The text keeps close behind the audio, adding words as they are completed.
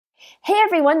Hey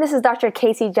everyone, this is Dr.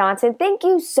 Casey Johnson. Thank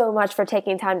you so much for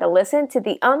taking time to listen to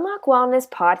the Unlock Wellness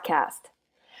podcast.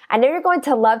 I know you're going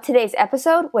to love today's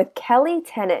episode with Kelli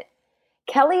Tennant.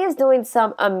 Kelli is doing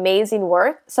some amazing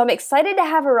work, so I'm excited to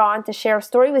have her on to share a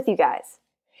story with you guys.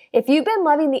 If you've been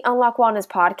loving the Unlock Wellness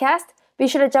podcast, be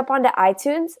sure to jump onto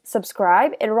iTunes,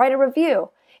 subscribe, and write a review.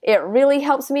 It really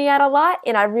helps me out a lot,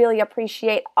 and I really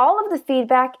appreciate all of the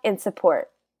feedback and support.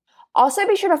 Also,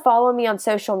 be sure to follow me on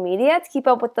social media to keep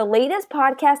up with the latest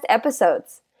podcast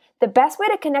episodes. The best way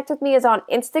to connect with me is on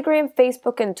Instagram,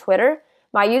 Facebook, and Twitter.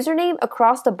 My username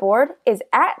across the board is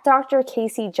at Dr.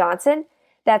 Casey Johnson.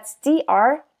 That's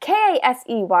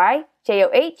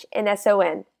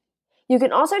DrKaseyJohnson. You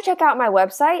can also check out my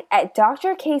website at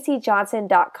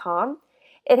drcaseyjohnson.com.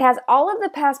 It has all of the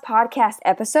past podcast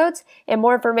episodes and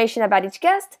more information about each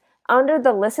guest under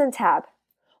the Listen tab.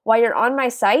 While you're on my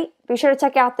site, be sure to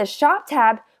check out the Shop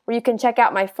tab where you can check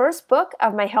out my first book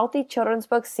of my Healthy Children's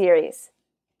Book series.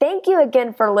 Thank you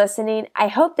again for listening. I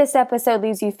hope this episode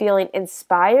leaves you feeling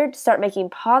inspired to start making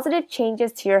positive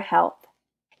changes to your health.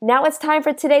 Now it's time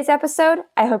for today's episode.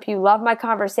 I hope you love my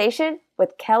conversation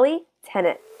with Kelli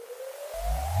Tennant.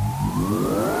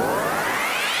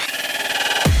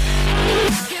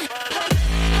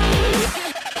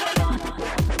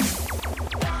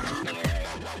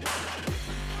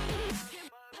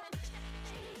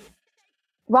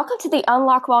 Welcome to the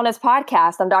Unlock Wellness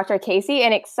podcast. I'm Dr. Casey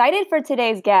and excited for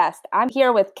today's guest. I'm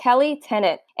here with Kelli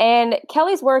Tennant, and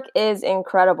Kelli's work is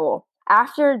incredible.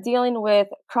 After dealing with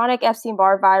chronic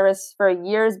Epstein-Barr virus for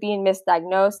years being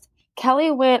misdiagnosed,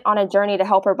 Kelli went on a journey to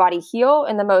help her body heal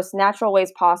in the most natural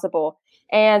ways possible.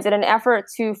 And in an effort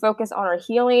to focus on her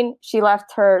healing, she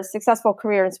left her successful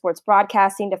career in sports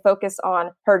broadcasting to focus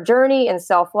on her journey and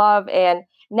self-love, and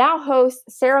now hosts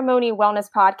Ceremony Wellness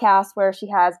Podcast, where she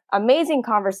has amazing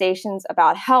conversations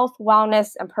about health,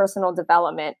 wellness, and personal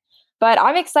development. But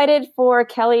I'm excited for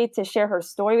Kelli to share her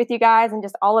story with you guys and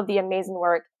just all of the amazing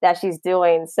work that she's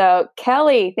doing. So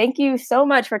Kelli, thank you so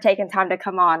much for taking time to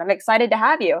come on. I'm excited to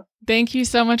have you. Thank you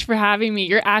so much for having me.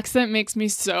 Your accent makes me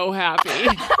so happy.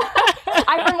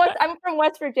 I'm from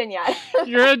West Virginia.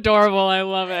 You're adorable. I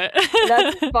love it.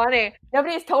 That's funny.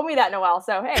 Nobody's told me that in a while,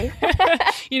 so hey.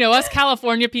 Us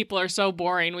California people are so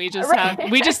boring. We just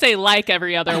say like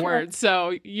every other word.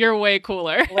 So you're way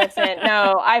cooler. Listen,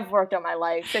 no, I've worked on my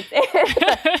life.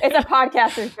 It's a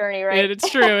podcaster's journey, right? It's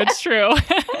true. It's true.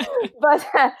 But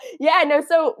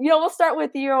so we'll start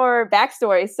with your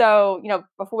backstory. So,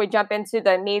 before we jump into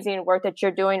the amazing work that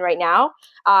you're doing right now,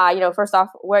 first off,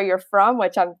 where you're from,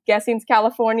 which I'm guessing is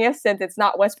California since it's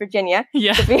not West Virginia.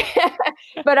 Yeah.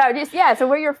 But so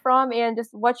where you're from and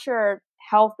just what your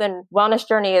health and wellness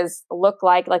journey looked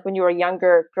like when you were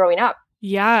younger growing up.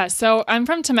 Yeah. So I'm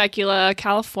from Temecula,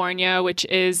 California, which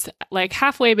is like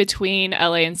halfway between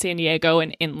LA and San Diego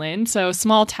and inland. So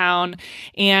small town,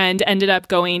 and ended up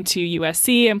going to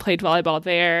USC and played volleyball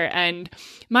there. And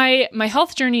my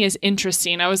health journey is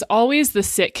interesting. I was always the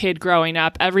sick kid growing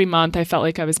up. Every month I felt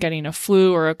like I was getting a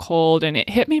flu or a cold, and it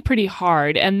hit me pretty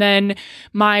hard. And then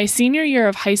my senior year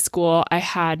of high school, I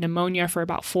had pneumonia for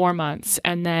about 4 months.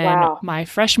 And then my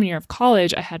freshman year of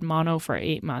college, I had mono for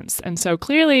 8 months. And so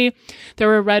clearly there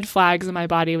were red flags and my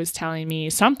body was telling me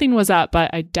something was up,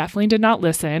 but I definitely did not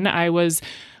listen. I was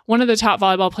one of the top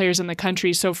volleyball players in the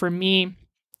country. So for me,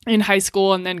 in high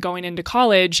school and then going into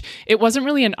college, it wasn't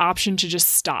really an option to just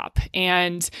stop.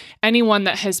 And anyone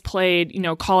that has played,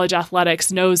 college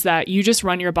athletics knows that you just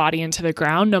run your body into the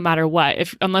ground no matter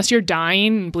what. Unless you're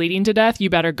dying and bleeding to death, you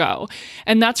better go.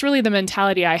 And that's really the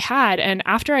mentality I had. And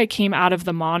after I came out of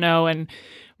the mono and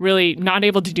really not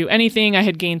able to do anything. I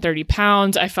had gained 30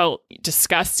 pounds. I felt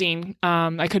disgusting.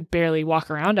 I could barely walk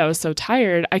around. I was so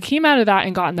tired. I came out of that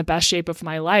and got in the best shape of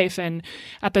my life. And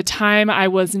at the time I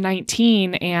was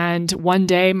 19, and one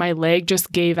day my leg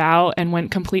just gave out and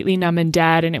went completely numb and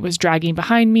dead, and it was dragging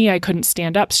behind me. I couldn't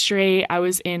stand up straight. I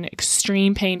was in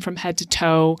extreme pain from head to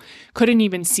toe, couldn't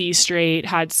even see straight,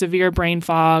 had severe brain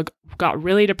fog, got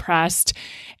really depressed,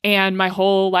 and my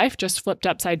whole life just flipped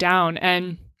upside down.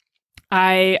 And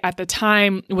I, at the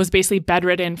time, was basically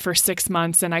bedridden for 6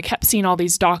 months, and I kept seeing all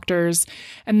these doctors,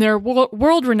 and they're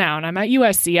world renowned. I'm at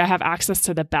USC. I have access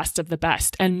to the best of the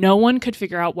best, and no one could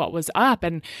figure out what was up,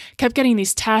 and kept getting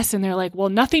these tests, and they're like, well,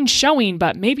 nothing's showing,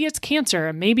 but maybe it's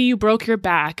cancer. Maybe you broke your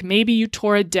back. Maybe you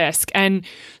tore a disc. And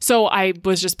so I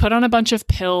was just put on a bunch of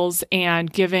pills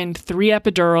and given 3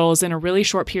 epidurals in a really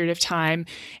short period of time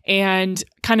and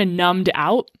kind of numbed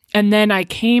out. And then I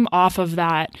came off of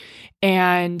that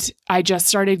and I just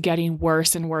started getting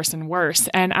worse and worse and worse.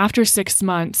 And after 6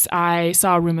 months, I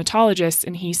saw a rheumatologist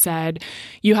and he said,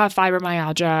 "You have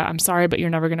fibromyalgia. I'm sorry, but you're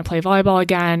never going to play volleyball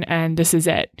again. And this is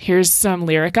it. Here's some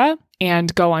Lyrica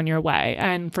and go on your way."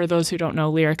 And for those who don't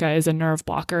know, Lyrica is a nerve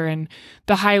blocker and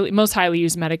the most highly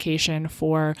used medication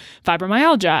for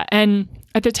fibromyalgia. And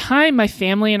at the time, my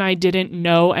family and I didn't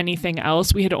know anything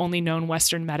else. We had only known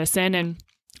Western medicine, and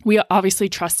we obviously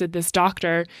trusted this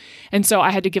doctor. And so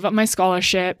I had to give up my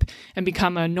scholarship and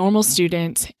become a normal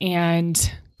student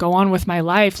and go on with my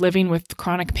life, living with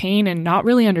chronic pain and not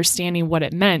really understanding what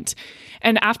it meant.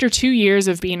 And after 2 years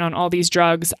of being on all these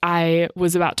drugs, I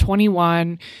was about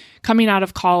 21, coming out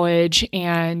of college,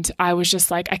 and I was just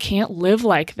like, I can't live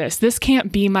like this. This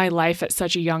can't be my life at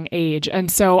such a young age. And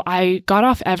so I got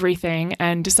off everything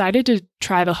and decided to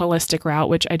try the holistic route,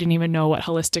 which I didn't even know what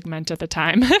holistic meant at the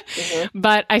time.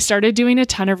 But I started doing a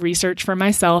ton of research for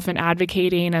myself and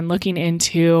advocating and looking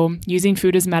into using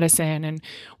food as medicine and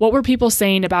what were people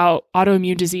saying about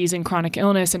autoimmune disease and chronic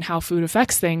illness and how food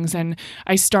affects things. And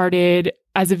I started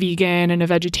as a vegan and a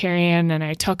vegetarian, and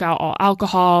I took out all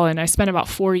alcohol, and I spent about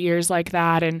 4 years like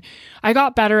that. And I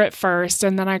got better at first,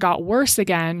 and then I got worse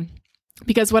again.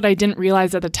 Because what I didn't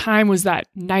realize at the time was that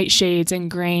nightshades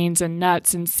and grains and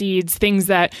nuts and seeds, things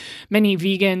that many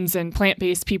vegans and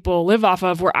plant-based people live off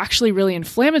of, were actually really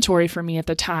inflammatory for me at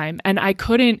the time. And I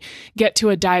couldn't get to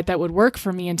a diet that would work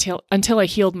for me until I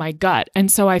healed my gut.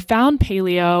 And so I found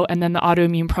paleo and then the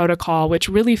autoimmune protocol, which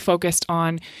really focused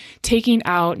on taking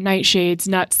out nightshades,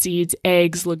 nuts, seeds,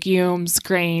 eggs, legumes,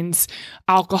 grains,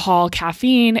 alcohol,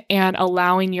 caffeine, and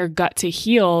allowing your gut to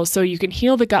heal so you can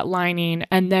heal the gut lining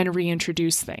and then reintroduce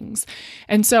things.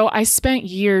 And so I spent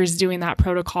years doing that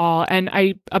protocol, and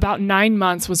about 9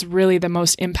 months was really the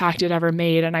most impact it ever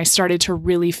made. And I started to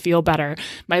really feel better.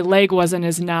 My leg wasn't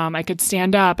as numb. I could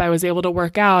stand up. I was able to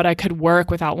work out. I could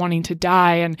work without wanting to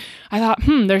die. And I thought,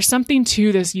 there's something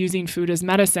to this using food as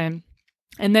medicine.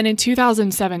 And then in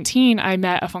 2017, I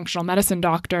met a functional medicine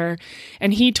doctor,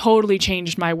 and he totally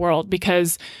changed my world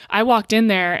because I walked in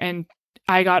there and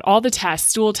I got all the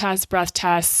tests, stool tests, breath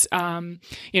tests,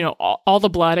 all the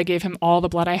blood. I gave him all the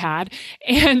blood I had.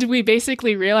 And we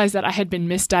basically realized that I had been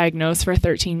misdiagnosed for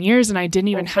 13 years and I didn't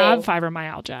even have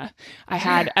fibromyalgia. I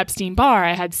had Epstein-Barr,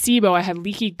 I had SIBO, I had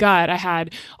leaky gut, I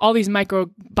had all these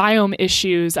microbiome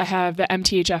issues. I have the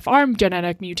MTHFR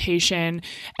genetic mutation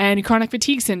and chronic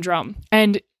fatigue syndrome.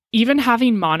 And even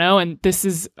having mono, and this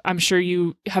is, I'm sure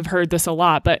you have heard this a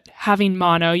lot, but having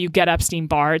mono, you get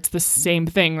Epstein-Barr, it's the same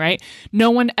thing, right?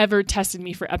 No one ever tested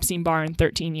me for Epstein-Barr in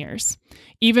 13 years,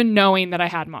 even knowing that I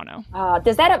had mono.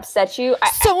 Does that upset you?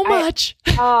 So much.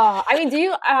 Do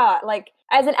you,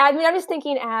 as an admin, I'm just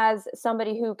thinking as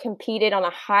somebody who competed on a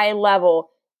high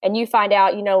level and you find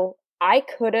out, I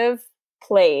could have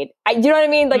played. You know what I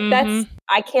mean? That's,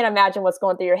 I can't imagine what's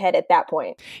going through your head at that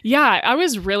point. Yeah, I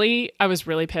was really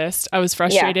pissed. I was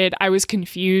frustrated. Yeah. I was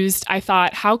confused. I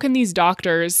thought, how can these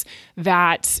doctors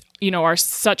that, are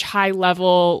such high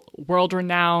level, world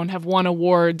renowned, have won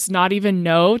awards, not even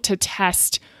know to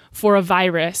test for a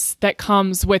virus that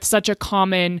comes with such a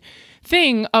common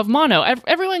thing of mono.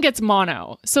 Everyone gets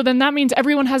mono. So then that means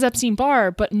everyone has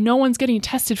Epstein-Barr, but no one's getting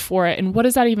tested for it. And what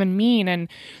does that even mean? And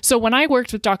so when I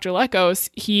worked with Dr. Lekos,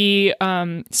 he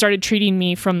started treating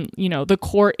me from, the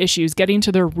core issues, getting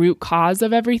to the root cause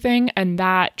of everything. And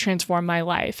that transformed my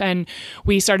life. And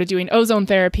we started doing ozone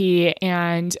therapy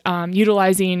and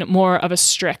utilizing more of a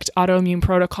strict autoimmune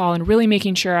protocol and really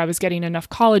making sure I was getting enough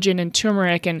collagen and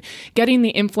turmeric and getting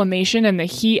the inflammation and the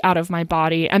heat out of my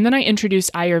body. And then I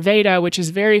introduced Ayurveda, which is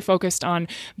very focused on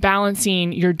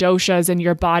balancing your doshas in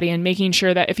your body and making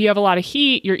sure that if you have a lot of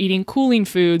heat, you're eating cooling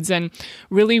foods and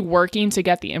really working to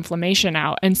get the inflammation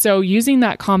out. And so using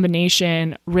that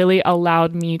combination really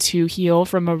allowed me to heal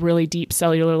from a really deep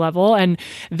cellular level. And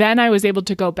then I was able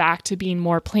to go back to being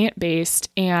more plant-based,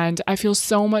 and I feel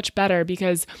so much better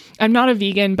because I'm not a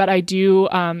vegan, but I do,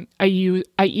 I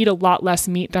eat a lot less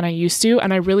meat than I used to.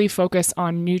 And I really focus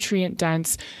on nutrient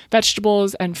dense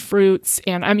vegetables and fruits.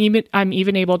 And I'm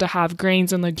even able to have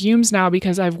grains and legumes now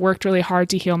because I've worked really hard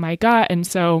to heal my gut. And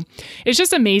so it's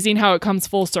just amazing how it comes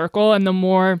full circle. And the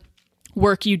more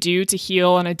work you do to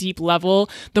heal on a deep level,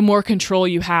 the more control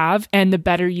you have and the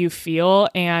better you feel.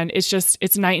 And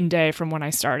it's night and day from when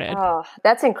I started. Oh,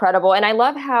 that's incredible. And I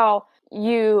love how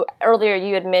earlier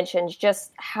you had mentioned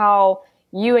just how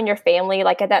you and your family,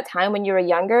 like at that time when you were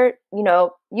younger,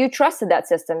 you trusted that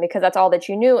system because that's all that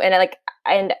you knew. And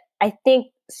I think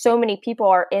so many people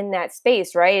are in that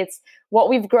space, right? It's what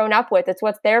we've grown up with. It's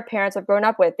what their parents have grown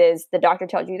up with is the doctor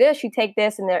tells you this, you take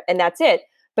this and that's it.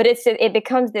 But it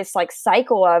becomes this like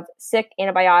cycle of sick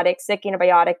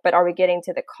antibiotic, but are we getting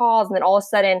to the cause? And then all of a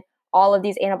sudden, all of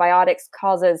these antibiotics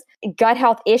causes gut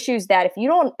health issues that if you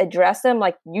don't address them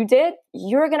like you did,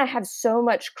 you're going to have so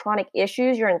much chronic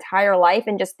issues your entire life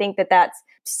and just think that that's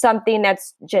something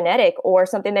that's genetic or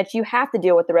something that you have to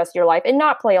deal with the rest of your life and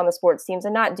not play on the sports teams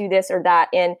and not do this or that.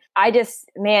 And I just,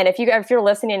 man, if you're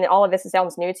listening and all of this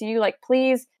sounds new to you, like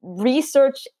please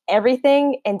research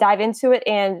everything and dive into it.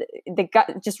 And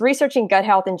just researching gut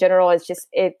health in general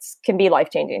can be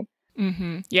life-changing.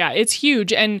 Mm-hmm. Yeah, it's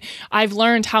huge. And I've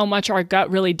learned how much our gut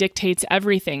really dictates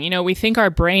everything. We think our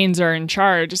brains are in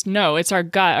charge. No, it's our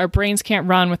gut. Our brains can't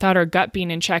run without our gut being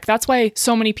in check. That's why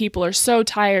so many people are so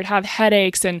tired, have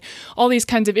headaches and all these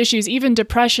kinds of issues. Even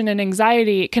depression and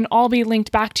anxiety can all be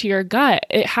linked back to your gut.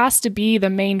 It has to be the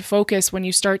main focus when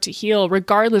you start to heal,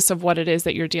 regardless of what it is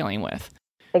that you're dealing with.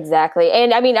 Exactly.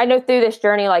 And I mean, I know through this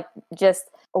journey, like just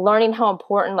learning how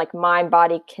important like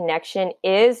mind-body connection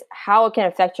is, how it can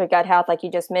affect your gut health, like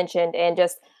you just mentioned, and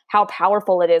just how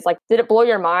powerful it is. Like, did it blow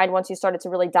your mind once you started to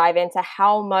really dive into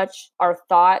how much our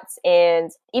thoughts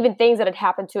and even things that had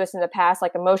happened to us in the past,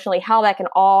 like emotionally, how that can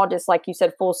all just, like you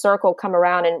said, full circle come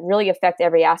around and really affect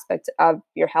every aspect of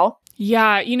your health?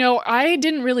 Yeah, I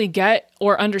didn't really get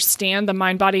or understand the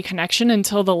mind-body connection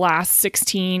until the last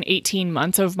 16, 18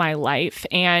 months of my life.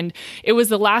 And it was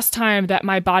the last time that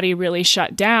my body really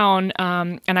shut down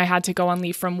and I had to go on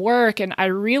leave from work. And I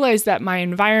realized that my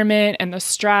environment and the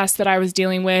stress that I was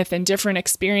dealing with and different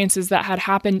experiences that had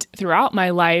happened throughout my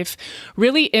life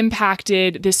really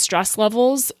impacted the stress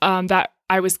levels that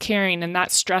I was carrying and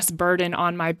that stress burden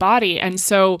on my body. And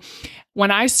so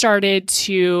when I started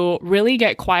to really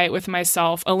get quiet with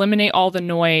myself, eliminate all the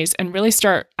noise, and really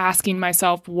start asking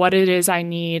myself what it is I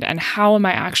need and how am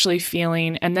I actually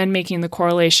feeling, and then making the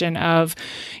correlation of,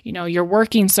 you're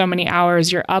working so many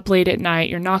hours, you're up late at night,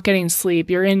 you're not getting sleep,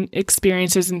 you're in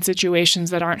experiences and situations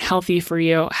that aren't healthy for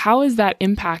you. How is that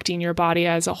impacting your body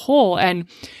as a whole? And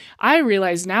I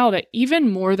realize now that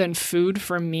even more than food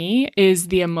for me is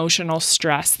the emotional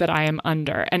stress that I am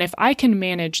under. And if I can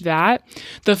manage that,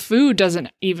 the food doesn't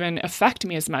even affect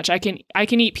me as much. I can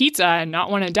eat pizza and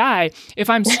not want to die. If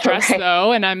I'm stressed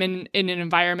though, and I'm in an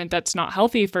environment that's not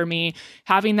healthy for me,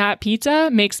 having that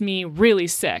pizza makes me really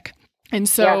sick. And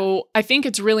so I think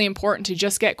it's really important to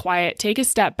just get quiet, take a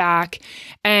step back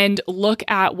and look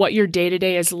at what your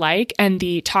day-to-day is like and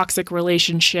the toxic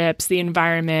relationships, the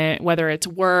environment, whether it's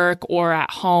work or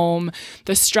at home,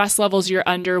 the stress levels you're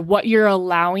under, what you're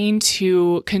allowing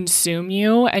to consume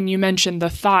you. And you mentioned the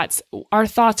thoughts. Our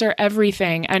thoughts are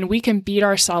everything, and we can beat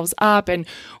ourselves up and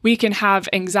we can have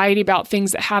anxiety about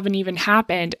things that haven't even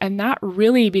happened. And that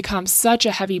really becomes such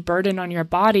a heavy burden on your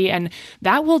body, and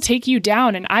that will take you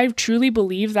down. And I truly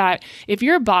believe that if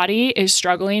your body is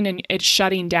struggling and it's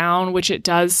shutting down, which it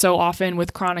does so often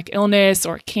with chronic illness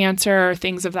or cancer or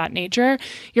things of that nature,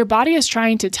 your body is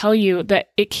trying to tell you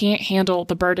that it can't handle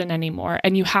the burden anymore.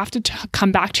 And you have to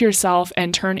come back to yourself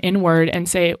and turn inward and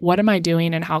say, what am I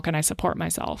doing and how can I support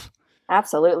myself?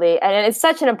 Absolutely. And it's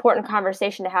such an important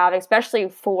conversation to have, especially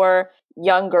for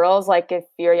young girls. Like if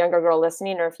you're a younger girl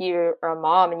listening, or if you are a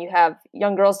mom and you have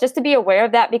young girls, just to be aware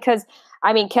of that. Because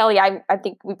I mean, Kelli, I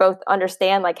think we both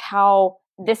understand like how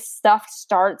this stuff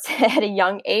starts at a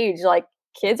young age. Like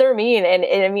kids are mean. And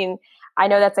I mean, I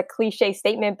know that's a cliche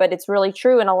statement, but it's really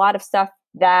true. And a lot of stuff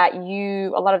a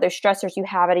lot of those stressors you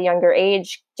have at a younger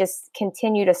age just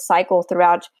continue to cycle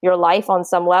throughout your life on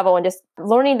some level, and just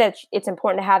learning that it's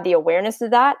important to have the awareness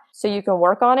of that so you can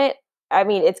work on it. I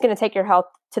mean, it's going to take your health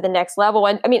to the next level.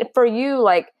 And I mean, for you,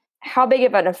 like how big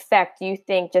of an effect do you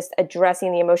think just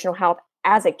addressing the emotional health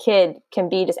as a kid can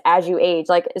be just as you age,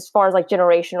 like as far as like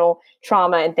generational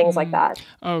trauma and things like that?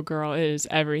 Oh, girl, it is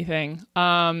everything.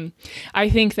 I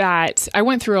think that I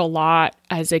went through a lot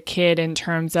as a kid in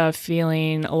terms of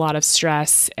feeling a lot of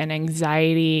stress and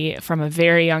anxiety from a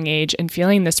very young age and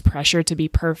feeling this pressure to be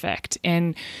perfect.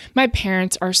 And my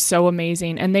parents are so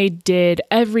amazing, and they did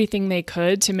everything they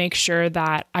could to make sure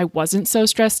that I wasn't so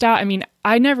stressed out. I mean,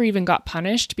 I never even got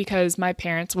punished because my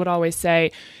parents would always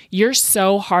say, you're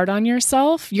so hard on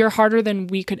yourself. You're harder than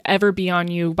we could ever be on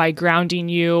you by grounding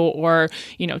you or,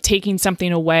 taking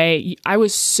something away. I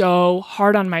was so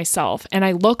hard on myself. And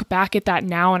I look back at that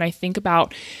now and I think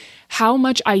about how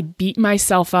much I beat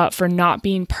myself up for not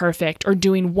being perfect or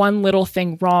doing one little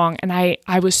thing wrong. And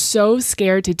I was so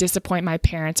scared to disappoint my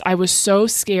parents. I was so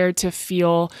scared to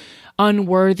feel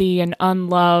unworthy and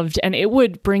unloved. And it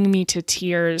would bring me to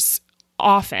tears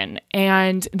often.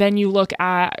 And then you look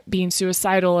at being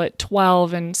suicidal at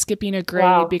 12 and skipping a grade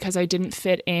Wow. because I didn't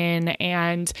fit in,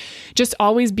 and just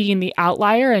always being the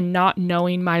outlier and not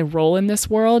knowing my role in this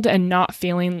world and not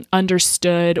feeling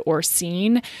understood or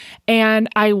seen. And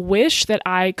I wish that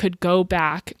I could go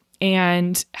back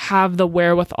and have the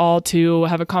wherewithal to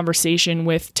have a conversation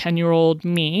with 10-year-old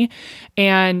me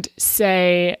and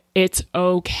say, it's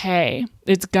okay.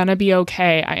 It's gonna be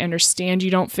okay. I understand you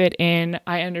don't fit in.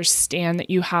 I understand that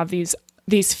you have these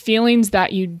feelings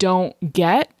that you don't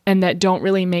get and that don't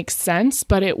really make sense,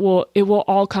 but it will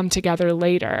all come together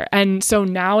later. And so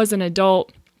now as an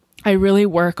adult, I really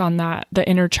work on that, the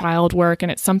inner child work,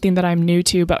 and it's something that I'm new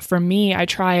to. But for me, I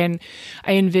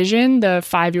envision the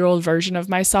 5-year-old version of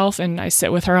myself, and I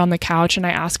sit with her on the couch and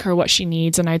I ask her what she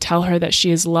needs, and I tell her that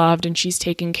she is loved and she's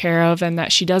taken care of, and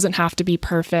that she doesn't have to be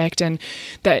perfect, and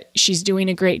that she's doing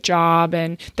a great job,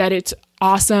 and that it's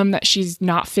awesome that she's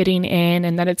not fitting in,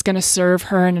 and that it's going to serve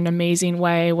her in an amazing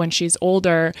way when she's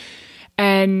older.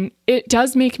 And it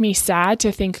does make me sad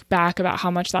to think back about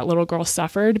how much that little girl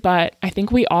suffered, but I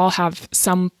think we all have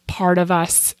some part of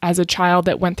us as a child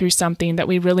that went through something that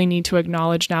we really need to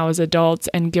acknowledge now as adults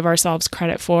and give ourselves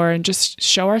credit for, and just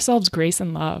show ourselves grace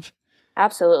and love.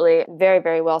 Absolutely. Very,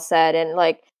 very well said. And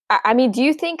I mean, do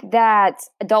you think that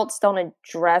adults don't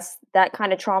address that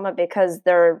kind of trauma because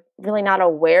they're really not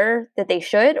aware that they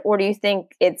should? Or do you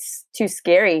think it's too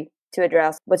scary to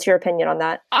address? What's your opinion on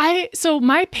that? So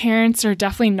my parents are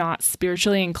definitely not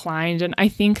spiritually inclined. And I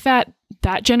think that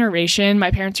generation, my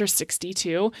parents are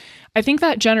 62. I think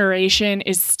that generation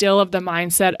is still of the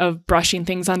mindset of brushing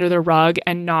things under the rug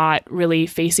and not really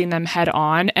facing them head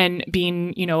on and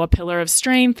being, a pillar of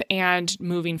strength and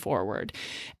moving forward.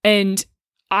 And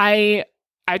I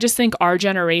just think our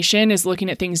generation is looking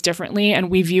at things differently, and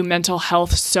we view mental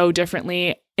health so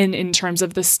differently in terms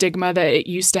of the stigma that it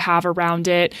used to have around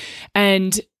it.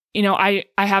 And, I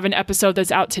have an episode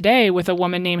that's out today with a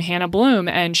woman named Hannah Bloom,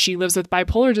 and she lives with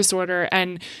bipolar disorder,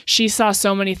 and she saw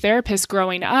so many therapists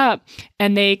growing up,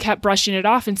 and they kept brushing it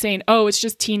off and saying, oh, it's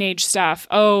just teenage stuff.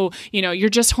 Oh, you're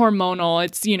just hormonal.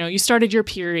 It's, you started your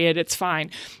period. It's fine.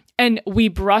 And we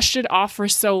brushed it off for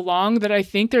so long that I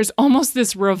think there's almost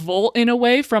this revolt in a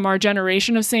way from our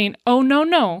generation of saying, oh,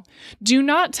 no, do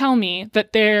not tell me that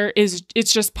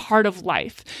it's just part of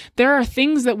life. There are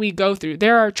things that we go through.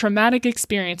 There are traumatic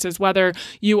experiences, whether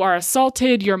you are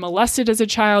assaulted, you're molested as a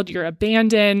child, you're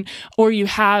abandoned, or you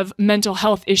have mental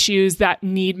health issues that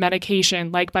need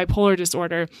medication like bipolar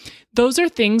disorder. Those are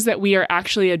things that we are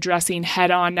actually addressing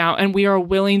head on now, and we are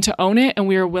willing to own it, and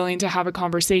we are willing to have a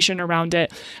conversation around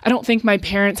it. I don't think my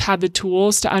parents had the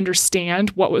tools to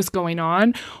understand what was going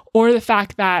on, or the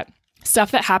fact that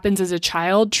stuff that happens as a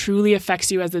child truly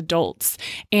affects you as adults.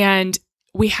 And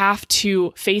we have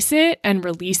to face it and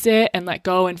release it and let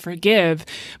go and forgive.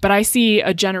 But I see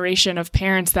a generation of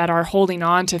parents that are holding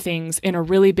on to things in a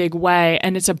really big way,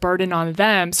 and it's a burden on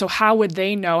them. So how would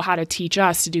they know how to teach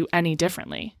us to do any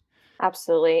differently?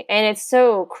 Absolutely. And it's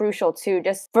so crucial too,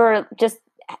 just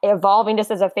evolving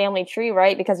just as a family tree,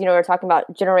 right? Because, we're talking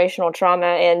about generational trauma,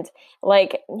 and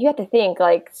you have to think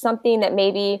something that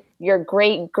maybe your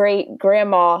great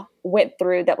grandma went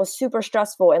through that was super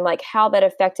stressful, and how that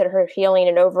affected her healing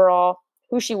and overall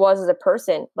who she was as a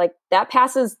person, that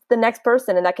passes the next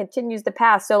person and that continues to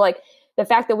pass. So the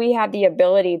fact that we have the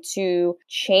ability to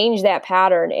change that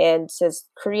pattern and to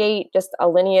create just a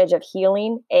lineage of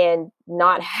healing and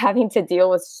not having to deal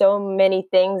with so many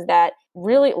things that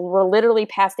really were literally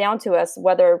passed down to us,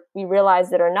 whether we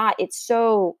realize it or not, it's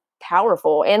so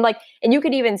powerful. And and you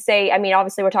could even say, I mean,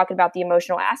 obviously we're talking about the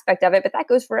emotional aspect of it, but that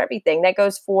goes for everything. That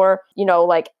goes for,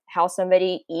 how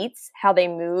somebody eats, how they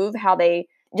move, how they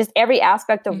just every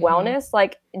aspect of wellness,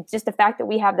 just the fact that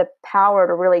we have the power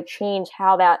to really change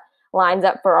how that lines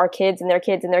up for our kids and their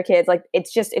kids and their kids.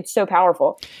 It's so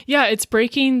powerful. Yeah, it's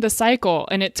breaking the cycle,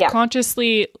 and it's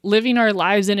consciously living our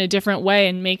lives in a different way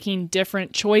and making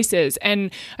different choices.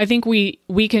 And I think we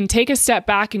can take a step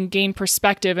back and gain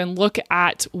perspective and look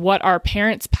at what our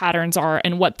parents' patterns are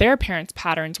and what their parents'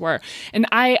 patterns were. And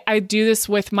I do this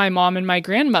with my mom and my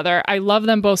grandmother. I love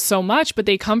them both so much, but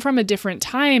they come from a different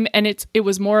time, and it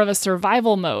was more of a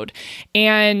survival mode.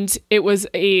 And it was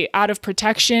out of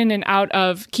protection and out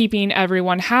of keeping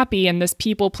everyone happy and this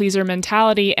people pleaser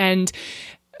mentality. And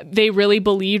they really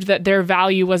believed that their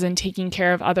value was in taking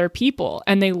care of other people,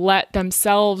 and they let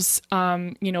themselves,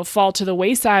 fall to the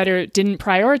wayside or didn't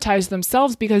prioritize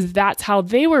themselves because that's how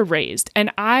they were raised.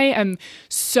 And I am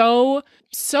so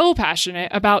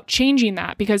passionate about changing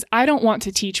that, because I don't want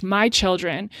to teach my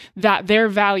children that their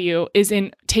value is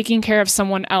in taking care of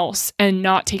someone else and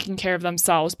not taking care of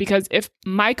themselves. Because if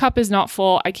my cup is not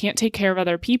full, I can't take care of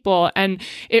other people. And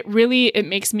it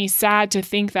makes me sad to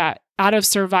think that out of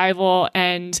survival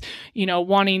and,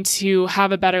 wanting to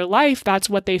have a better life, that's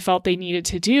what they felt they needed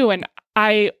to do. And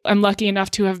I am lucky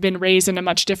enough to have been raised in a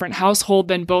much different household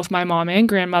than both my mom and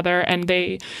grandmother. And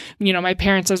they, my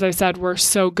parents, as I said, were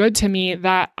so good to me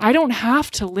that I don't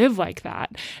have to live like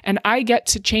that. And I get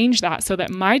to change that so that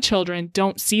my children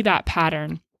don't see that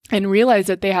pattern and realize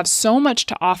that they have so much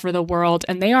to offer the world,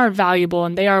 and they are valuable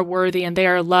and they are worthy and they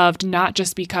are loved, not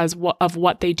just because of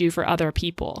what they do for other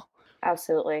people.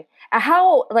 Absolutely.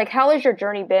 How has your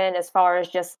journey been as far as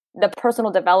just the personal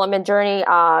development journey,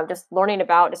 just learning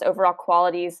about just overall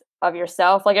qualities of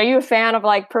yourself? Like, are you a fan of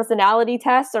like personality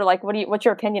tests, or like, what's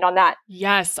your opinion on that?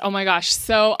 Yes. Oh my gosh.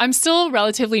 So I'm still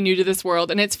relatively new to this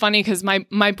world, and it's funny because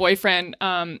my boyfriend,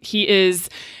 he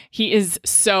is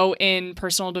so in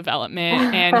personal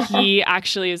development, and he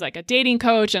actually is like a dating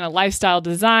coach and a lifestyle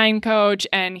design coach,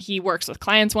 and he works with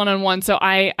clients one-on-one. So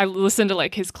I listen to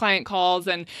like his client calls,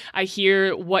 and I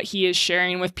hear what he is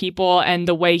sharing with people and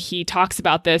the way he talks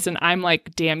about this. And I'm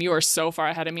like, damn, you are so far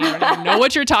ahead of me. I don't even know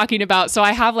what you're talking about. So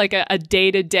I have like a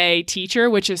day-to-day teacher,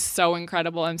 which is so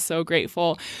incredible. I'm so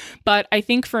grateful. But I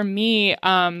think for me,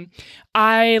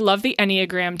 I love the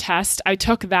Enneagram test. I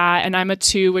took that, and I'm a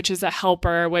 2, which is a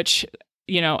helper, which,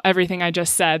 everything I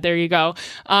just said, there you go.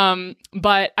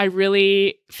 But I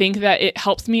really think that it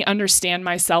helps me understand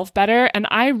myself better. And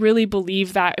I really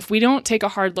believe that if we don't take a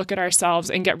hard look at ourselves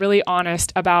and get really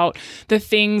honest about the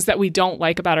things that we don't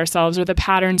like about ourselves or the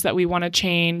patterns that we want to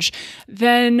change,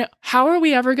 then how are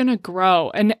we ever going to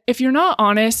grow? And if you're not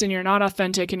honest and you're not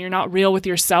authentic and you're not real with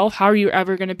yourself, how are you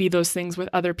ever going to be those things with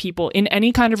other people in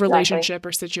any kind of relationship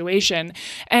or situation?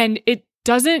 And it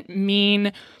doesn't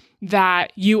mean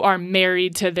that you are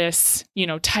married to this,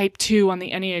 type 2 on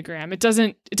the Enneagram. It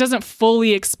doesn't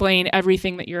fully explain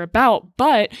everything that you're about,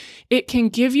 but it can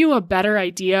give you a better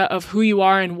idea of who you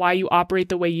are and why you operate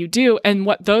the way you do. And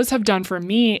what those have done for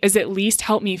me is at least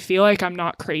help me feel like I'm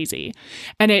not crazy.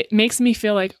 And it makes me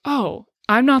feel like, oh,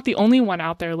 I'm not the only one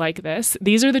out there like this.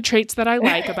 These are the traits that I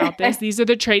like about this. These are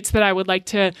the traits that I would like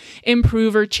to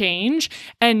improve or change.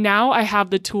 And now I have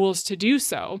the tools to do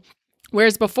so.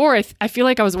 Whereas before, I feel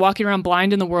like I was walking around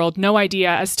blind in the world, no idea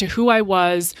as to who I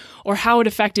was or how it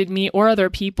affected me or other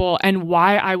people and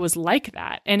why I was like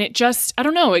that. And it just, I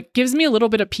don't know, it gives me a little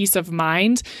bit of peace of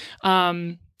mind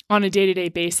on a day-to-day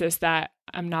basis that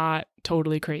I'm not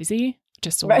totally crazy.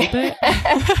 Just a little bit.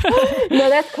 No,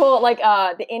 that's cool. Like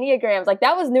the Enneagrams, like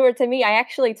that was newer to me. I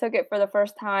actually took it for the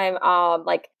first time,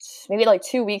 maybe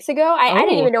 2 weeks ago. I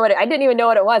didn't even know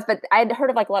what it was, but I had heard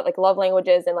of like love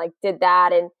languages and like did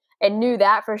that and knew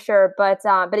that for sure. But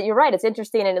you're right. It's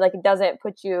interesting. And like, it doesn't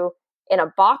put you in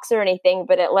a box or anything,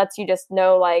 but it lets you just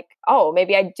know like, oh,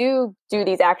 maybe I do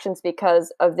these actions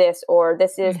because of this, or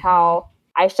this is how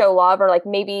I show love, or like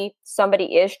maybe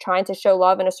somebody is trying to show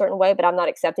love in a certain way, but I'm not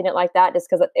accepting it like that just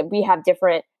because we have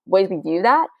different ways we view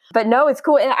that. But no, it's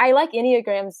cool. And I like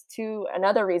Enneagrams too.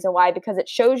 Another reason why, because it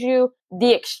shows you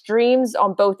the extremes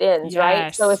on both ends,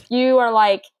 right? So if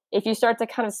you start to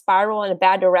kind of spiral in a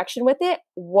bad direction with it,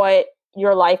 what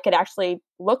your life could actually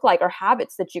look like, or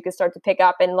habits that you could start to pick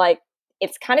up. And like,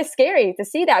 it's kind of scary to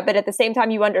see that, but at the same time,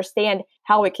 you understand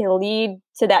how it can lead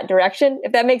to that direction,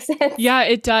 if that makes sense. Yeah,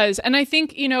 it does. And I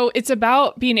think, it's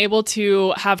about being able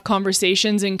to have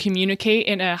conversations and communicate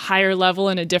in a higher level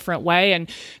in a different way. And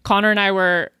Connor and I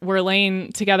were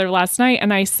laying together last night,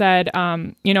 and I said,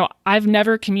 I've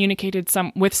never communicated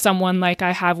with someone like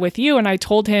I have with you. And I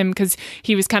told him, because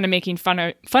he was kind of making fun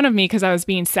of me because I was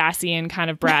being sassy and kind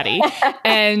of bratty.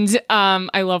 And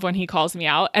I love when he calls me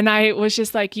out. And I was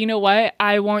just like, you know what?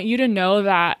 I want you to know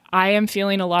that I am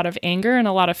feeling a lot of anger and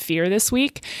a lot of fear this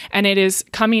week, and it is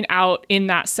coming out in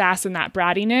that sass and that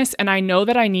brattiness. And I know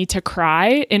that I need to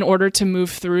cry in order to move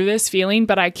through this feeling,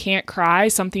 but I can't cry.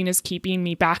 Something is keeping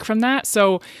me back from that.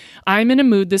 So I'm in a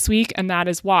mood this week, and that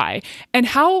is why. And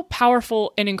how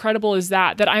powerful and incredible is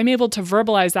that I'm able to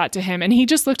verbalize that to him. And he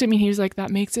just looked at me and he was like,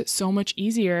 that makes it so much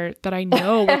easier that I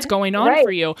know what's going on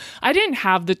for you. I didn't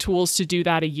have the tools to do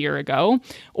that a year ago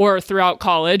or throughout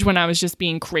college when I was just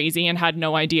being crazy and had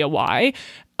no idea why.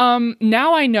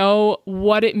 Now I know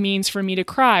what it means for me to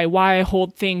cry, why I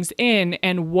hold things in,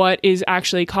 and what is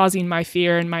actually causing my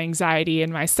fear and my anxiety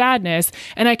and my sadness.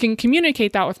 And I can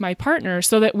communicate that with my partner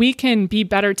so that we can be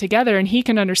better together, and he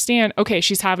can understand, okay,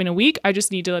 she's having a week. I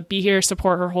just need to be here,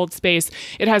 support her, hold space.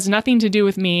 It has nothing to do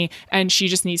with me, and she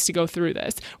just needs to go through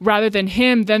this, rather than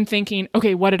him then thinking,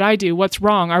 okay, what did I do? What's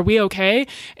wrong? Are we okay?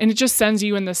 And it just sends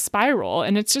you in this spiral,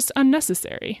 and it's just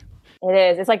unnecessary. It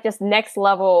is. It's like just next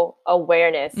level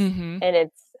awareness. Mm-hmm. And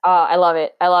it's, I love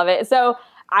it. I love it. So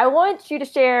I want you to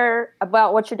share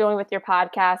about what you're doing with your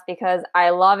podcast because I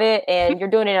love it. And you're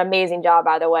doing an amazing job,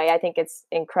 by the way. I think it's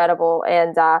incredible.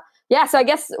 And yeah, so I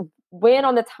guess when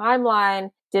on the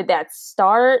timeline did that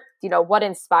start? You know, what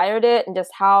inspired it and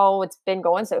just how it's been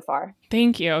going so far?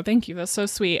 Thank you. Thank you. That's so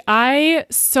sweet. I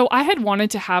had wanted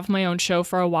to have my own show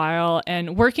for a while,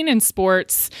 and working in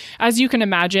sports, as you can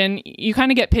imagine, you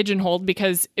kind of get pigeonholed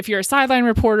because if you're a sideline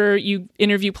reporter, you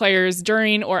interview players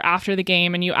during or after the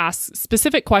game and you ask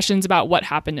specific questions about what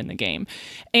happened in the game.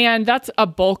 And that's a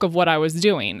bulk of what I was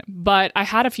doing. But I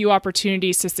had a few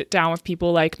opportunities to sit down with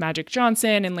people like Magic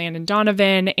Johnson and Landon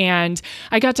Donovan, and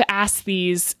I got to ask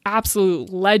these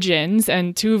absolute legends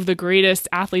and two of the greatest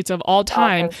athletes of all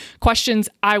time questions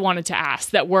I wanted to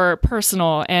ask that were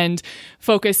personal and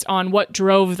focused on what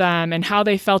drove them and how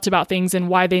they felt about things and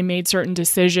why they made certain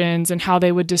decisions and how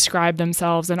they would describe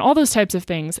themselves and all those types of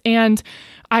things. And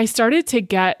I started to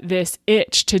get this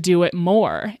itch to do it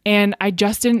more, and I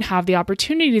just didn't have the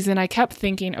opportunities. And I kept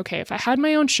thinking, okay, if I had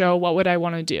my own show, what would I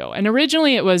want to do? And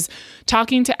originally it was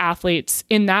talking to athletes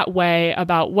in that way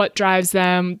about what drives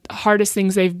them, hardest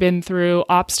things they've been through,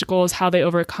 obstacles, how they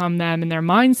overcome them and their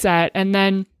mindset. And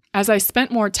then as I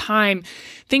spent more time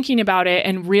thinking about it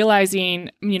and realizing,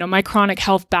 you know, my chronic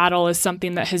health battle is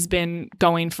something that has been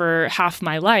going for half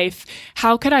my life,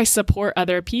 how could I support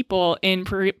other people in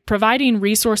providing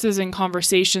resources and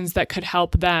conversations that could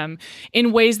help them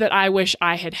in ways that I wish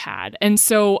I had had? And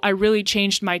so I really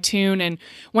changed my tune. And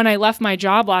when I left my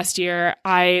job last year,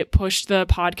 I pushed the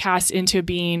podcast into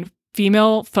being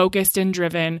female focused and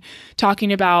driven,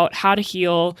 talking about how to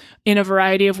heal in a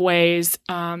variety of ways,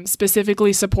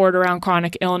 specifically support around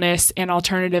chronic illness and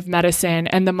alternative medicine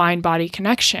and the mind-body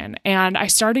connection. And I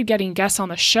started getting guests on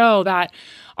the show that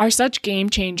are such game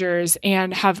changers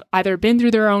and have either been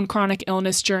through their own chronic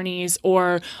illness journeys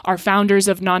or are founders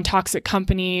of non-toxic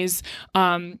companies,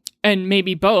 and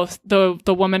maybe both. The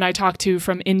woman I talked to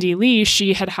from Indy Lee,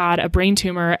 she had a brain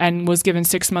tumor and was given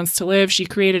 6 months to live. She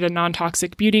created a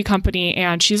non-toxic beauty company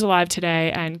and she's alive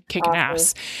today and kicking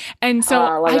ass. And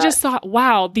so I just thought,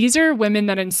 wow, these are women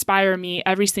that inspire me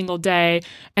every single day.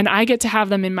 And I get to have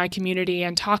them in my community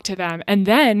and talk to them. And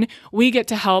then we get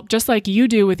to help, just like you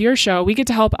do with your show, we get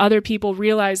to help other people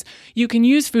realize you can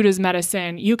use food as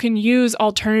medicine. You can use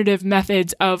alternative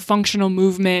methods of functional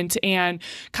movement and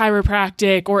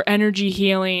chiropractic or energy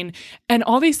healing and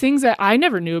all these things that I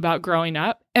never knew about growing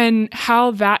up, and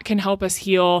how that can help us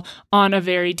heal on a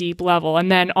very deep level.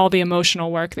 And then all the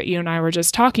emotional work that you and I were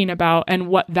just talking about and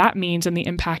what that means and the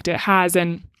impact it has.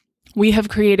 And we have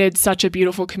created such a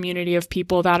beautiful community of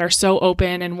people that are so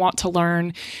open and want to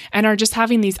learn and are just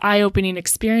having these eye-opening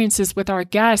experiences with our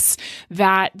guests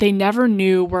that they never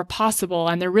knew were possible.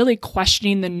 And they're really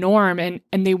questioning the norm and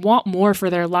they want more for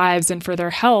their lives and for their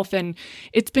health. And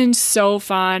it's been so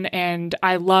fun. And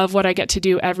I love what I get to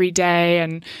do every day.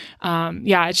 And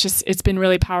it's been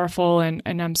really powerful. And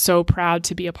I'm so proud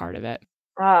to be a part of it.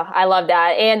 Oh, I love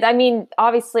that. And I mean,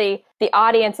 obviously the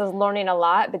audience is learning a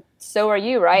lot, but so are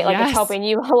you, right? Like It's helping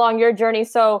you along your journey.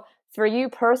 So for you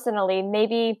personally,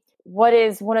 maybe what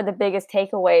is one of the biggest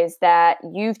takeaways that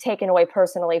you've taken away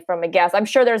personally from a guest? I'm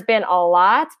sure there's been a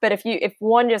lot, but if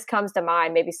one just comes to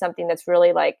mind, maybe something that's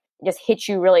really like just hit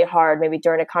you really hard, maybe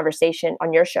during a conversation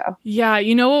on your show. Yeah.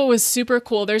 You know what was super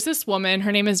cool? There's this woman,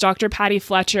 her name is Dr. Patty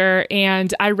Fletcher,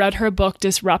 and I read her book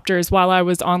Disruptors while I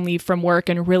was on leave from work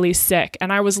and really sick.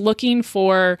 And I was looking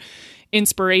for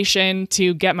inspiration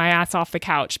to get my ass off the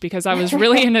couch because I was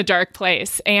really in a dark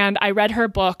place. And I read her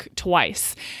book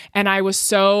twice. And I was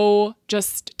so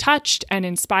just touched and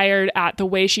inspired at the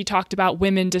way she talked about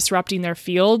women disrupting their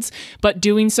fields, but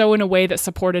doing so in a way that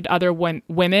supported other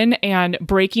women and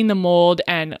breaking the mold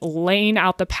and laying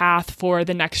out the path for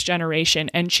the next generation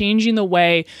and changing the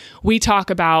way we talk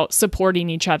about supporting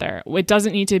each other. It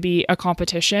doesn't need to be a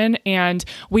competition, and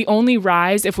we only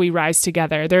rise if we rise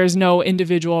together. There is no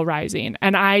individual rising.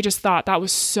 And I just thought that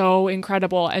was so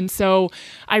incredible. And so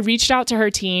I reached out to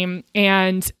her team,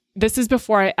 and this is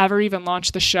before I ever even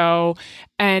launched the show,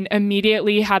 and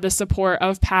immediately had the support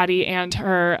of Patty and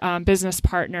her business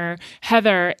partner,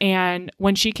 Heather. And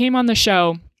when she came on the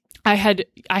show, I had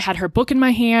her book in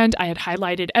my hand. I had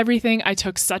highlighted everything. I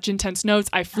took such intense notes.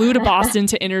 I flew to Boston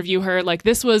to interview her. Like,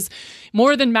 this was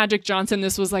more than Magic Johnson.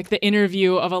 This was like the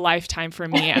interview of a lifetime for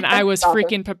me. And I was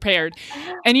freaking prepared.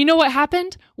 And you know what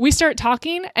happened? We start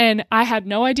talking, and I had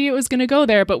no idea it was going to go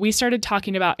there, but we started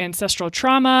talking about ancestral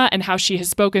trauma and how she has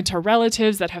spoken to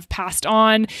relatives that have passed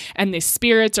on, and the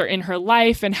spirits are in her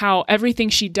life, and how everything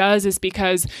she does is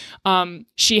because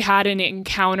she had an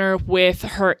encounter with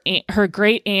her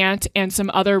great aunt and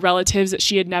some other relatives that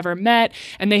she had never met,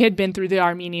 and they had been through the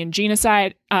Armenian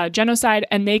genocide,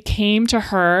 and they came to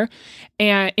her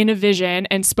and in a vision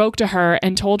and spoke to her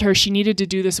and told her she needed to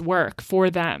do this work for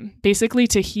them, basically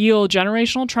to heal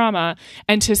generational trauma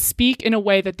and to speak in a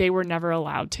way that they were never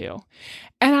allowed to.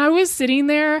 And I was sitting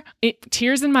there,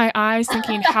 tears in my eyes,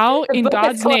 thinking, how in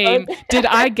God's name did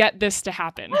I get this to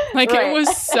happen? Like, It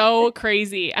was so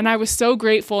crazy. And I was so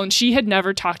grateful. And she had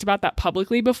never talked about that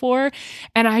publicly before.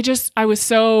 And I was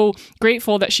so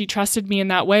grateful that she trusted me in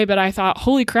that way. But I thought,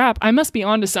 holy crap, I must be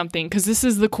onto something, because this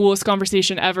is the coolest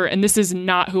conversation ever. And this is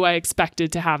not who I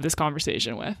expected to have this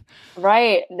conversation with.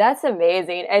 Right. That's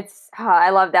amazing. I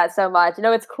love that so much.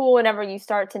 It's cool whenever you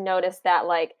start to notice that,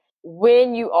 like,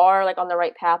 when you are like on the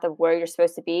right path of where you're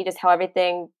supposed to be, just how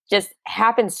everything just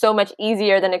happens so much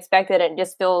easier than expected, and it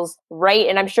just feels right.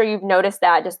 And I'm sure you've noticed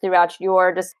that just throughout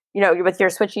your with your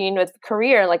switching with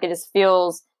career, like it just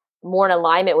feels more in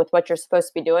alignment with what you're supposed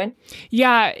to be doing.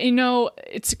 Yeah,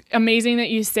 it's amazing that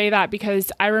you say that,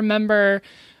 because I remember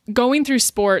going through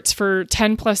sports for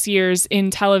 10 plus years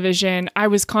in television. I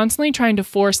was constantly trying to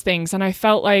force things, and I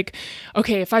felt like,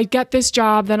 okay, if I get this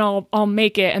job, then I'll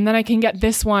make it, and then I can get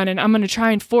this one, and I'm going to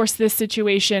try and force this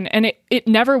situation. And it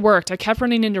never worked. I kept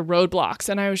running into roadblocks,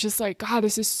 and I was just like, God,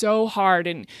 this is so hard.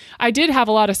 And I did have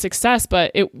a lot of success,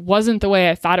 but it wasn't the way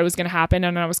I thought it was going to happen.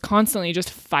 And I was constantly just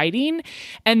fighting.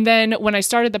 And then when I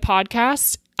started the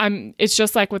podcast, it's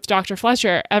just like with Dr.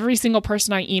 Fletcher, every single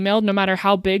person I emailed, no matter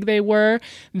how big they were,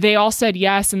 they all said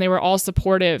yes, and they were all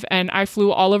supportive. And I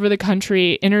flew all over the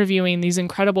country interviewing these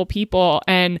incredible people,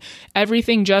 and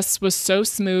everything just was so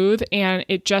smooth, and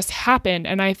it just happened.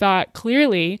 And I thought,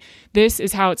 clearly, this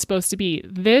is how it's supposed to be.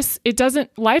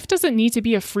 Life doesn't need to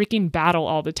be a freaking battle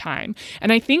all the time.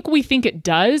 And I think we think it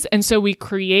does. And so we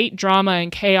create drama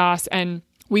and chaos, and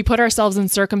we put ourselves in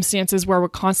circumstances where we're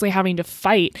constantly having to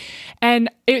fight. And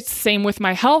it's same with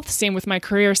my health, same with my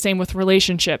career, same with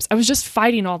relationships. I was just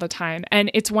fighting all the time.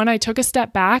 And it's when I took a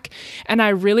step back and I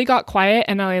really got quiet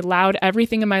and I allowed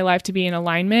everything in my life to be in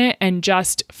alignment and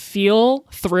just feel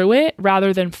through it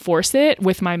rather than force it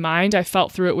with my mind. I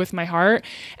felt through it with my heart,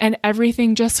 and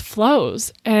everything just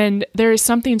flows. And there is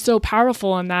something so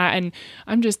powerful in that. And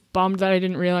I'm just bummed that I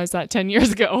didn't realize that 10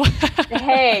 years ago.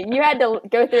 Hey, you had to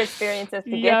go through experiences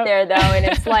to get there, though. And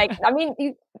it's like, I mean,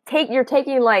 you're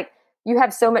taking, like, you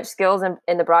have so much skills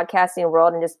in the broadcasting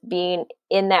world, and just being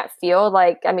in that field.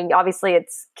 Like, I mean, obviously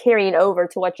it's carrying over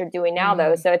to what you're doing now,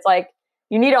 though. So it's like,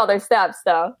 you need all those steps,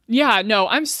 though. Yeah, no,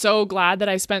 I'm so glad that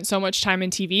I spent so much time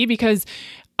in TV, because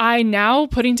I now,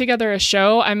 putting together a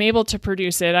show, I'm able to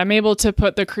produce it. I'm able to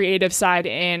put the creative side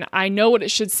in. I know what it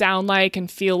should sound like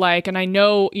and feel like, and I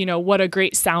know, what a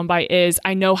great soundbite is.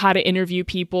 I know how to interview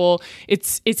people.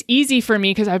 It's easy for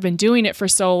me because I've been doing it for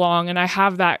so long, and I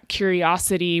have that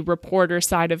curiosity reporter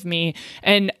side of me,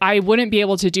 and I wouldn't be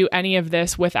able to do any of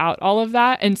this without all of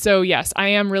that. And so, yes, I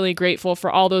am really grateful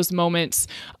for all those moments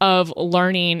of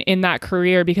learning in that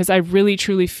career, because I really,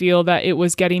 truly feel that it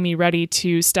was getting me ready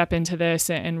to step into this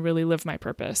and really live my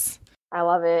purpose. I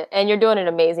love it. And you're doing an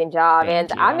amazing job.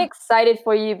 Thank you. I'm excited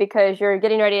for you because you're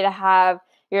getting ready to have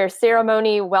your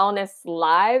ceremony wellness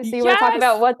live. So you want to talk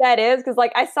about what that is? Because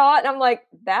like I saw it and I'm like,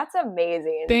 that's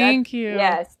amazing. Thank you.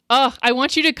 Yes. Oh, I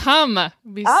want you to come.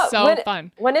 It'll be so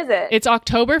fun. When is it? It's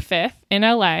October 5th in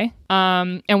LA.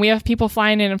 And we have people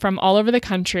flying in from all over the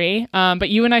country. But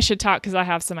you and I should talk because I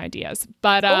have some ideas.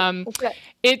 But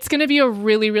it's going to be a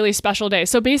really, really special day.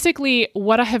 So basically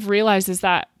what I have realized is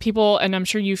that people, and I'm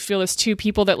sure you feel this too,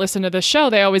 people that listen to the show,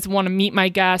 they always want to meet my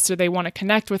guests or they want to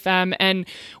connect with them. And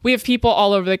we have people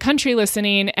all over the country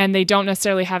listening and they don't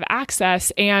necessarily have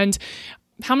access. And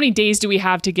how many days do we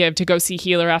have to give to go see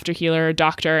healer after healer or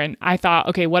doctor? And I thought,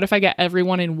 okay, what if I get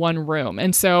everyone in one room?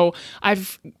 And so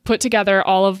I've put together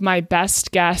all of my best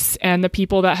guests and the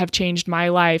people that have changed my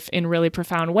life in really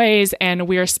profound ways. And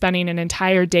we are spending an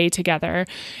entire day together,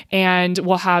 and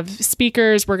we'll have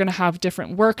speakers. We're going to have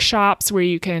different workshops where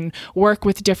you can work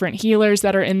with different healers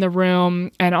that are in the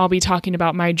room. And I'll be talking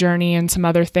about my journey and some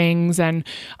other things. And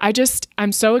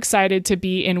I'm so excited to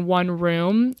be in one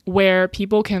room where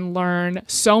people can learn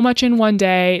so much in one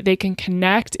day. They can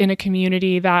connect in a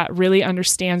community that really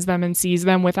understands them and sees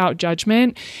them without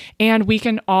judgment. And we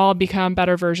can all become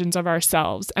better versions of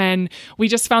ourselves. And we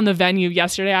just found the venue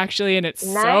yesterday, actually, and it's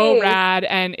so rad.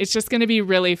 And it's just going to be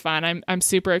really fun. I'm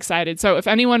super excited. So if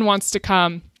anyone wants to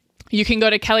come, you can go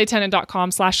to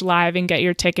kellitennant.com/live and get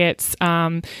your tickets.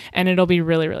 And it'll be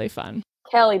really, really fun.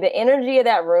 Kelli, the energy of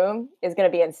that room is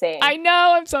going to be insane. I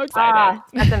know. I'm so excited.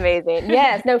 That's amazing.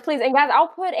 Yes. No, please. And guys, I'll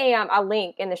put a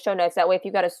link in the show notes. That way, if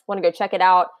you guys want to go check it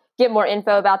out, get more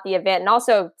info about the event, and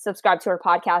also subscribe to her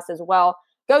podcast as well,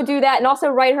 go do that. And also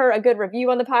write her a good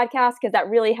review on the podcast, because that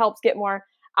really helps get more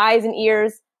eyes and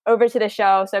ears over to the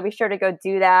show. So be sure to go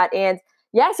do that. And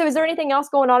yeah, so is there anything else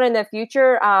going on in the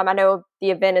future? I know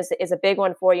the event is a big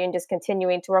one for you and just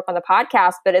continuing to work on the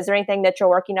podcast, but is there anything that you're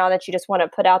working on that you just want to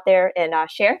put out there and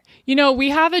share? We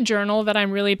have a journal that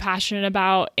I'm really passionate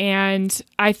about, and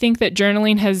I think that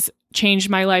journaling has changed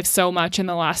my life so much in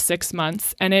the last 6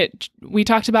 months. And we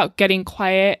talked about getting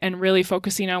quiet and really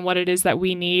focusing on what it is that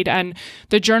we need. And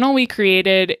the journal we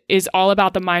created is all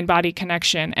about the mind-body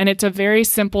connection. And it's a very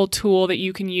simple tool that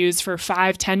you can use for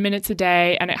 5-10 minutes a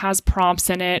day. And it has prompts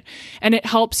in it. And it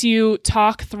helps you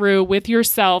talk through with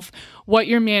yourself what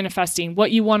you're manifesting,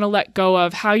 what you want to let go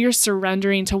of, how you're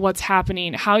surrendering to what's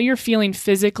happening, how you're feeling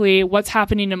physically, what's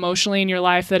happening emotionally in your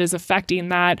life that is affecting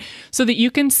that, so that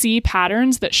you can see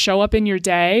patterns that show up in your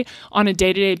day on a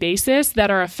day-to-day basis that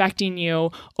are affecting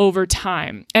you over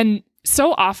time. And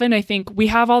so often, I think we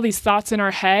have all these thoughts in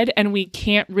our head and we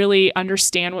can't really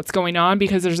understand what's going on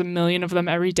because there's a million of them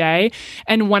every day.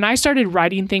 And when I started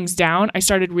writing things down, I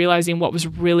started realizing what was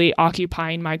really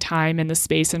occupying my time and the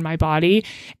space in my body.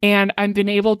 And I've been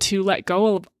able to let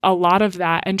go of a lot of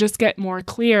that and just get more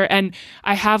clear. And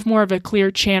I have more of a clear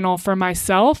channel for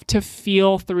myself to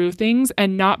feel through things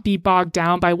and not be bogged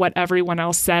down by what everyone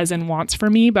else says and wants for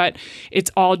me, but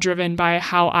it's all driven by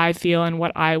how I feel and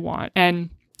what I want. And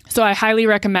so I highly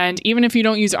recommend, even if you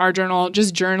don't use our journal,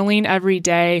 just journaling every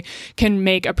day can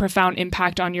make a profound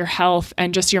impact on your health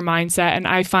and just your mindset. And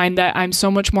I find that I'm so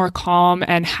much more calm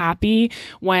and happy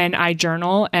when I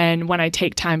journal and when I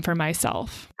take time for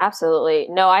myself. Absolutely.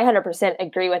 No, I 100%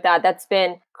 agree with that. That's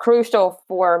been crucial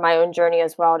for my own journey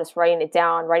as well. Just writing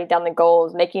down the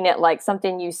goals, making it like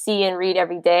something you see and read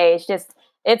every day.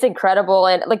 It's incredible.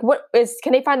 And like,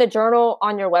 can they find the journal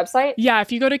on your website? Yeah.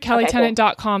 If you go to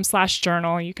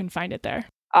kellitennant.com/journal, you can find it there.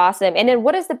 Awesome. And then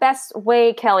what is the best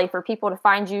way, Kelli, for people to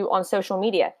find you on social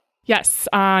media? Yes.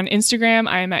 On Instagram,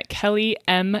 I am at Kelli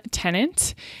M.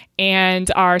 Tennant, and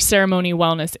our Ceremony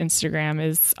Wellness Instagram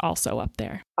is also up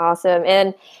there. Awesome.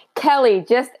 And Kelli,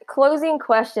 just closing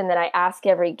question that I ask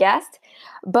every guest,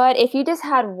 but if you just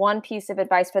had one piece of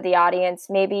advice for the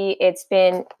audience, maybe it's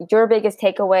been your biggest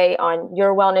takeaway on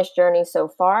your wellness journey so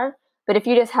far, but if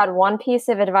you just had one piece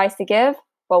of advice to give,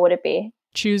 what would it be?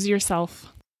 Choose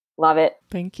yourself. Love it.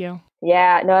 Thank you.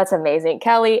 Yeah, no, that's amazing.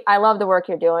 Kelli, I love the work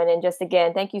you're doing. And just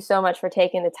again, thank you so much for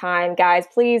taking the time. Guys,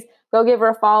 please go give her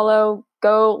a follow,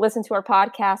 go listen to her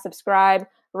podcast, subscribe,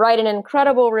 write an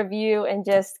incredible review. And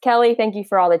just, Kelli, thank you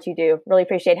for all that you do. Really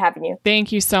appreciate having you.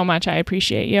 Thank you so much. I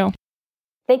appreciate you.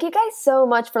 Thank you guys so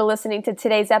much for listening to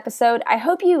today's episode. I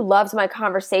hope you loved my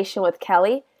conversation with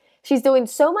Kelli. She's doing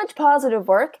so much positive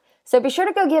work. So be sure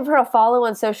to go give her a follow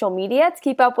on social media to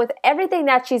keep up with everything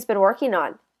that she's been working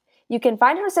on. You can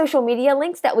find her social media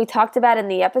links that we talked about in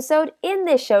the episode in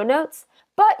the show notes,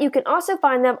 but you can also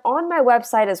find them on my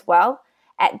website as well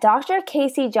at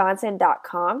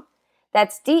drkaseyjohnson.com.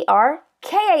 That's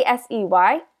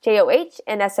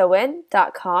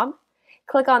drkaseyjohnson.com.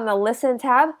 Click on the Listen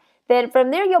tab. Then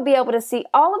from there, you'll be able to see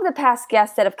all of the past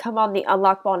guests that have come on the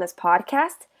Unlock Wellness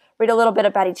podcast, read a little bit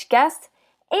about each guest,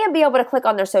 and be able to click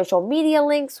on their social media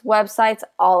links, websites,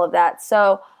 all of that.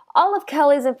 So all of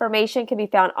Kelli's information can be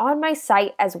found on my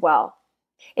site as well.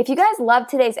 If you guys loved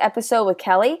today's episode with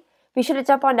Kelli, be sure to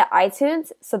jump onto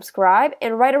iTunes, subscribe,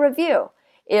 and write a review.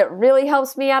 It really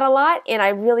helps me out a lot, and I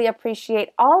really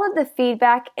appreciate all of the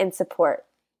feedback and support.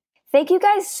 Thank you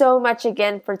guys so much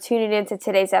again for tuning in to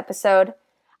today's episode.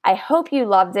 I hope you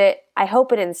loved it. I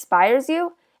hope it inspires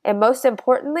you. And most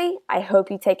importantly, I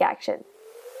hope you take action.